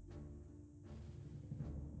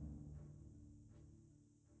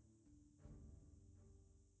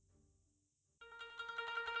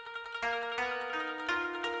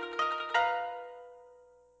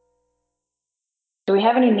 Do we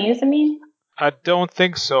have any news, Amin? I don't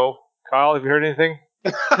think so. Kyle, have you heard anything?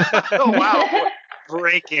 Oh, wow.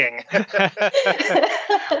 Breaking.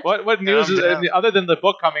 What news is other than the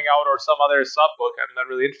book coming out or some other sub book? I'm not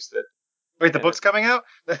really interested. Wait, the book's coming out?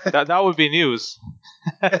 that would be news.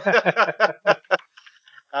 No,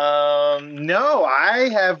 I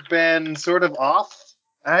have been sort of off.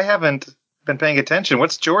 I haven't been paying attention.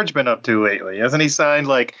 What's George been up to lately? Hasn't he signed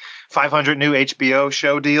like 500 new HBO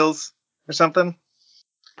show deals or something?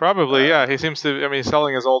 Probably, yeah. He seems to. I mean, he's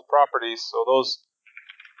selling his old properties, so those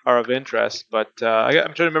are of interest. But I'm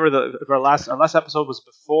trying to remember if our last episode was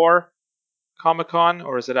before Comic-Con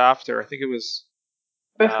or is it after? I think it was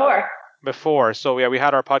before. Before. So yeah, we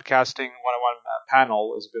had our podcasting 101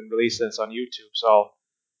 panel has been released and it's on YouTube. So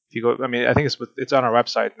if you go, I mean, I think it's on our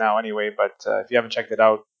website now anyway. But if you haven't checked it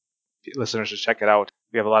out, listeners should check it out.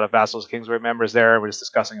 We have a lot of Vassals Kingsway members there. We're just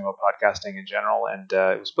discussing about podcasting in general, and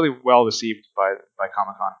it was pretty well received by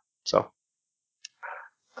Comic-Con. So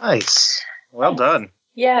nice, well done.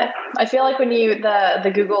 Yeah, I feel like when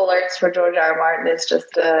the Google alerts for George R. R. Martin is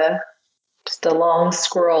just a long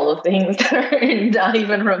scroll of things that are not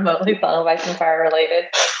even remotely Song of Ice and Fire related.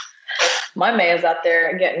 My man's out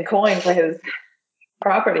there getting coin for his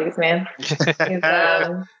properties, man. He's,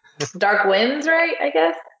 Dark Winds, right? I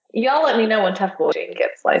guess. Y'all let me know when Tough Boy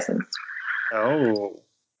gets licensed. Oh,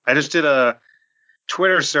 I just did a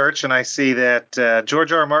Twitter search and I see that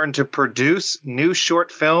George R. R. Martin to produce new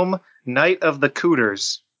short film Night of the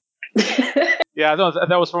Cooters. Yeah, no,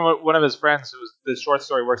 that was from one of his friends who was the short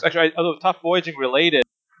story works. Actually, although Tough Voyaging related,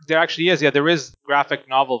 there actually is. Yeah, there is graphic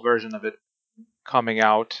novel version of it coming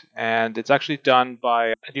out, and it's actually done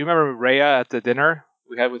by. Do you remember Rhea at the dinner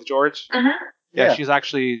we had with George? Uh-huh. Yeah, she's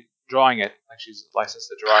actually drawing it. Like she's licensed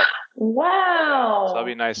to draw it. Wow. So that'd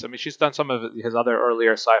be nice. I mean, she's done some of his other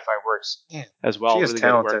earlier sci-fi works as well. She is really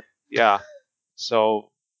talented. good work. Yeah. So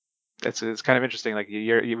it's kind of interesting. Like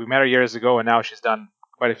we met her years ago, and now she's done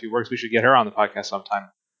quite a few works. We should get her on the podcast sometime.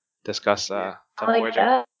 Discuss Tough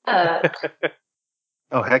Voyaging. Oh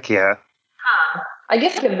heck yeah! I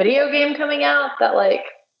guess like a video game coming out that like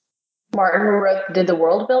Martin did the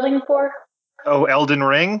world building for. Oh, Elden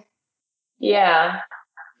Ring. Yeah.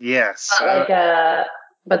 Yes.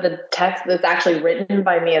 But the text that's actually written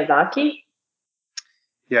by Miyazaki.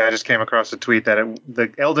 Yeah, I just came across a tweet that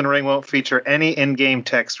the Elden Ring won't feature any in-game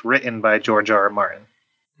text written by George R. R. Martin,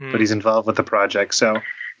 but he's involved with the project, so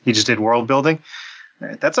he just did world building.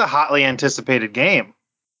 That's a hotly anticipated game,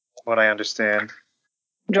 what I understand.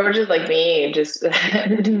 George is like me, just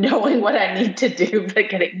knowing what I need to do, but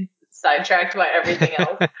getting sidetracked by everything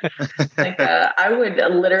else. I would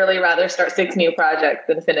literally rather start 6 new projects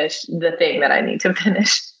than finish the thing that I need to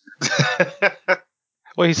finish.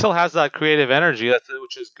 Well, he still has that creative energy,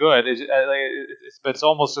 which is good. But it's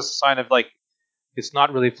almost just a sign of like it's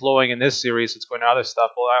not really flowing in this series. It's going to other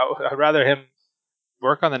stuff. Well, I'd rather him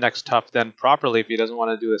work on the next Tough than properly if he doesn't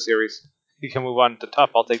want to do the series. He can move on to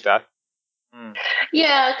Tough. I'll take that.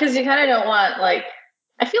 Yeah, because you kind of don't want like.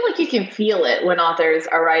 I feel like you can feel it when authors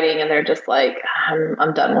are writing and they're just like,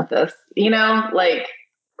 I'm done with this, like,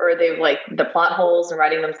 or they've like the plot holes and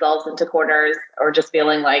writing themselves into corners, or just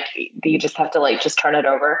feeling like you just have to like just turn it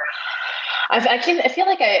over. I feel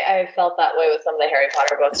like I felt that way with some of the Harry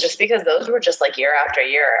Potter books, just because those were just like year after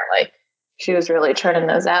year, like she was really churning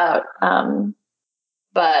those out.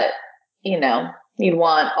 But you'd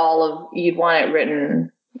want it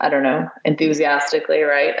written, I don't know, enthusiastically,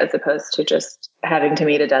 right? As opposed to just having to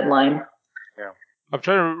meet a deadline. Yeah. I'm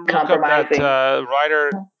trying to look up that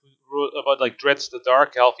writer who wrote about like Dritz the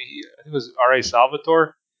Dark Elf. I think it was R.A.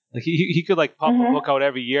 Salvatore. Like he could like pump a book out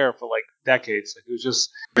every year for like decades. Like it was just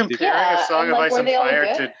comparing a Song of Ice and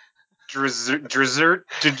Fire to Drizzt.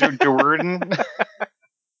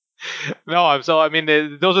 No, I mean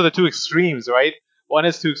those are the two extremes, right? One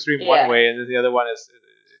is too extreme one way, and then the other one is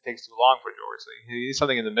it takes too long for George. So he needs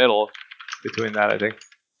something in the middle between that, I think.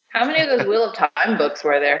 How many of those Wheel of Time books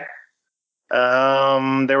were there?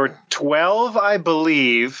 There were 12, I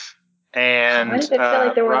believe. And why did it feel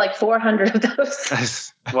like there were like 400 of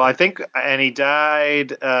those? Well, I think, and he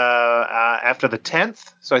died after the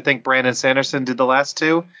 10th. So I think Brandon Sanderson did the last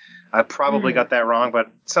two. I probably got that wrong, but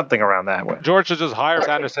something around that way. George should just hire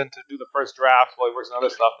Sanderson to do the first draft while he works on other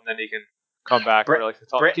stuff, and then he can come back.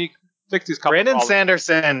 Fix these Brandon problems.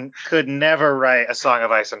 Sanderson could never write a Song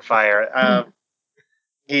of Ice and Fire.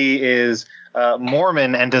 He is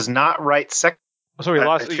Mormon and does not write sex. Oh, sorry, he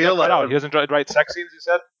got cut out. He doesn't write sex scenes, you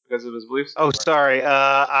said, because of his beliefs? Oh, sorry.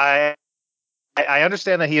 I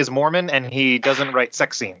understand that he is Mormon and he doesn't write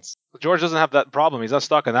sex scenes. George doesn't have that problem. He's not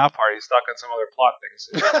stuck in that part. He's stuck on some other plot things.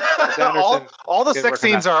 all the sex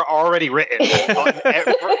scenes are already written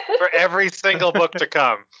for every single book to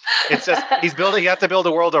come. It's just you have to build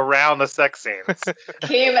a world around the sex scenes.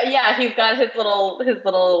 He's got his little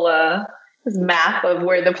his map of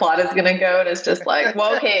where the plot is going to go, and it's just like,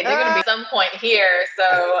 well, okay, they're going to be some point here,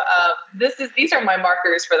 so these are my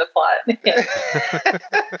markers for the plot.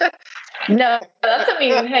 No,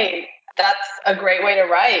 hey, that's a great way to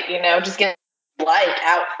write, just get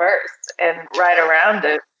out first and write around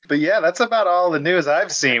it. But yeah, that's about all the news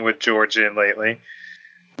I've seen with George in lately.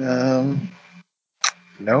 No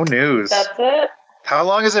news. That's it. How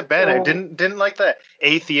long has it been? It didn't like the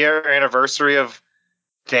 8th year anniversary of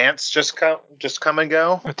Dance just come and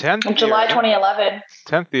go? 10th July 2011.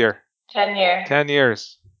 10th year. 10 year. 10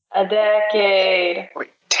 years. A decade.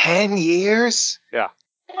 Wait, 10 years? Yeah.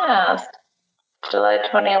 Yeah. July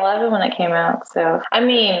 2011 when it came out. So, I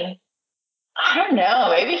mean, I don't know.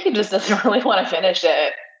 Maybe he just doesn't really want to finish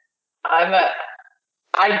it. I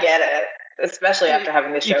get it, especially after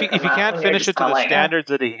having the show come out. If he can't finish it to the standards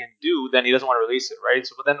that he can do, then he doesn't want to release it, right?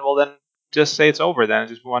 So, then just say it's over then.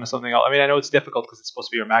 Just move on to something else. I mean, I know it's difficult because it's supposed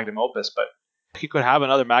to be your magnum opus, but he could have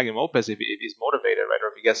another magnum opus if he's motivated, right? Or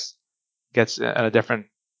if he gets a different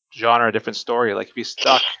genre, a different story. Like if he's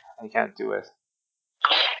stuck and he can't do it.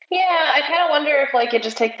 Yeah, I kind of wonder if like it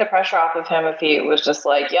just takes the pressure off of him if he was just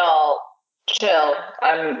like, y'all, chill.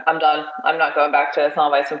 I'm done. I'm not going back to Song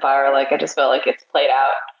of Ice and Fire. Like I just feel like it's played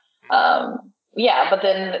out. Yeah, but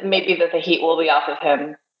then maybe that the heat will be off of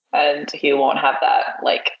him and he won't have that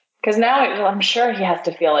like. Because now I'm sure he has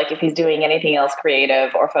to feel like if he's doing anything else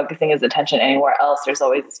creative or focusing his attention anywhere else, there's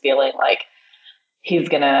always this feeling like I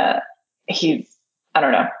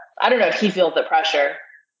don't know. I don't know if he feels the pressure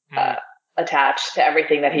attached to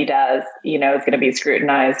everything that he does, is going to be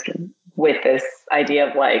scrutinized with this idea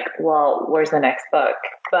of like, well, where's the next book?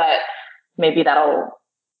 But maybe that'll,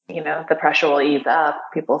 the pressure will ease up.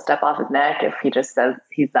 People step off his neck if he just says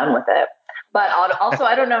he's done with it. But also,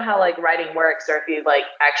 I don't know how like writing works, or if you like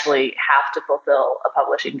actually have to fulfill a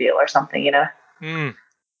publishing deal or something,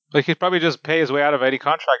 Like he'd probably just pay his way out of any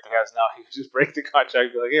contract he has now. He could just break the contract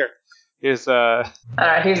and be like, here's the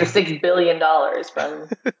 $6 billion from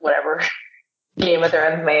whatever Game of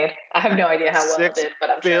Thrones made. I have no idea how well it did, but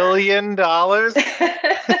I'm $6 billion?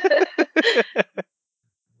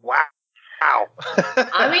 Wow.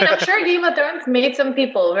 I mean, I'm sure Game of Thrones made some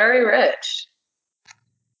people very rich.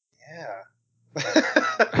 Yeah.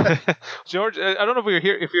 George, I don't know if you're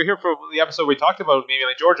here for the episode we talked about. Maybe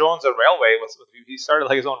like George owns a railway. He started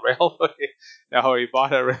like his own railway. Now he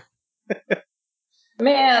bought a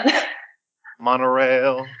man.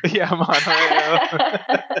 Monorail. Yeah, monorail.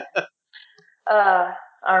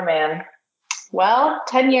 Our man. Well,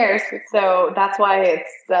 10 years. So that's why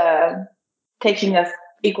it's taking us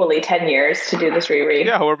equally 10 years to do this reread.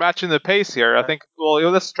 Yeah, we're matching the pace here. I think, well,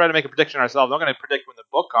 let's try to make a prediction ourselves. I'm not going to predict when the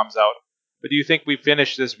book comes out, but do you think we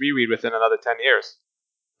finish this reread within another 10 years?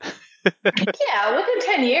 Yeah, within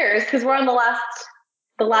 10 years, because we're on the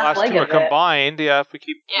last leg two are of it. combined. Yeah, if we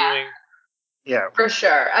keep doing. Yeah, for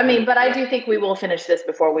sure. I mean, but I do think we will finish this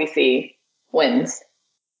before we see wins.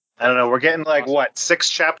 I don't know. We're getting like what 6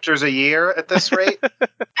 chapters a year at this rate.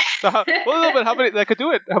 So, but how many? That could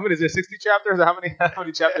do it. How many is there? 60 chapters? How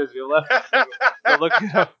many chapters do you left? So look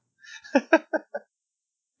it up.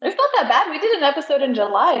 It's not that bad. We did an episode in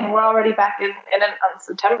July, and we're already back in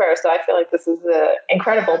September. So I feel like this is an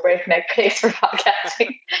incredible breakneck pace for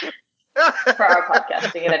podcasting. For our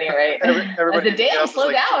podcasting, at any rate. Everybody damn,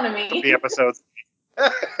 slow down to me. The episodes.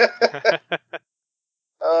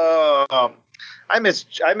 Oh, I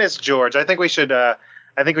miss George. I think we should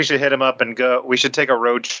hit him up and go. We should take a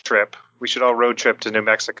road trip. We should all road trip to New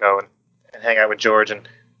Mexico and hang out with George and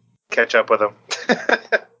catch up with him.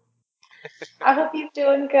 I hope he's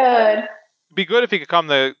doing good. It'd be good if he could come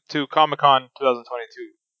to Comic-Con 2022.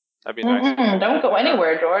 That'd be nice. Don't go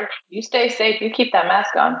anywhere, George. You stay safe. You keep that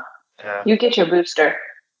mask on. Yeah. You get your booster.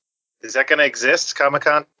 Is that going to exist,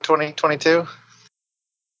 Comic-Con 2022?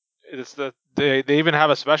 It's they even have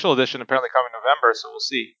a special edition apparently coming in November, so we'll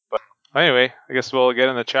see. But anyway, I guess we'll get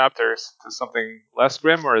in the chapters to something less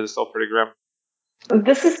grim, or is it still pretty grim?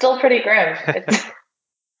 This is still pretty grim.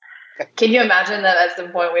 Can you imagine that at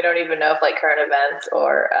some point we don't even know if like current events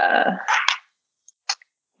or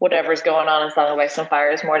whatever's going on in Song of Ice and Fire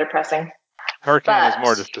is more depressing? Hurricane is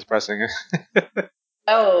more depressing.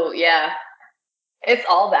 Oh, yeah. It's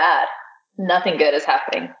all bad. Nothing good is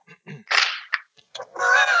happening.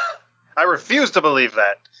 I refuse to believe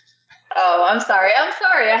that. Oh, I'm sorry.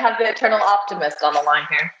 I have the eternal optimist on the line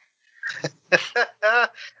here.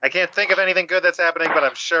 I can't think of anything good that's happening, but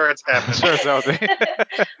I'm sure it's happening. Sure it's out there.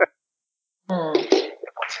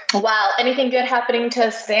 Wow, anything good happening to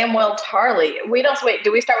Samwell Tarly?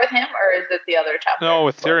 Do we start with him, or is it the other chapter? No,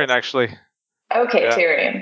 with Tyrion, actually. Okay, yeah. Tyrion.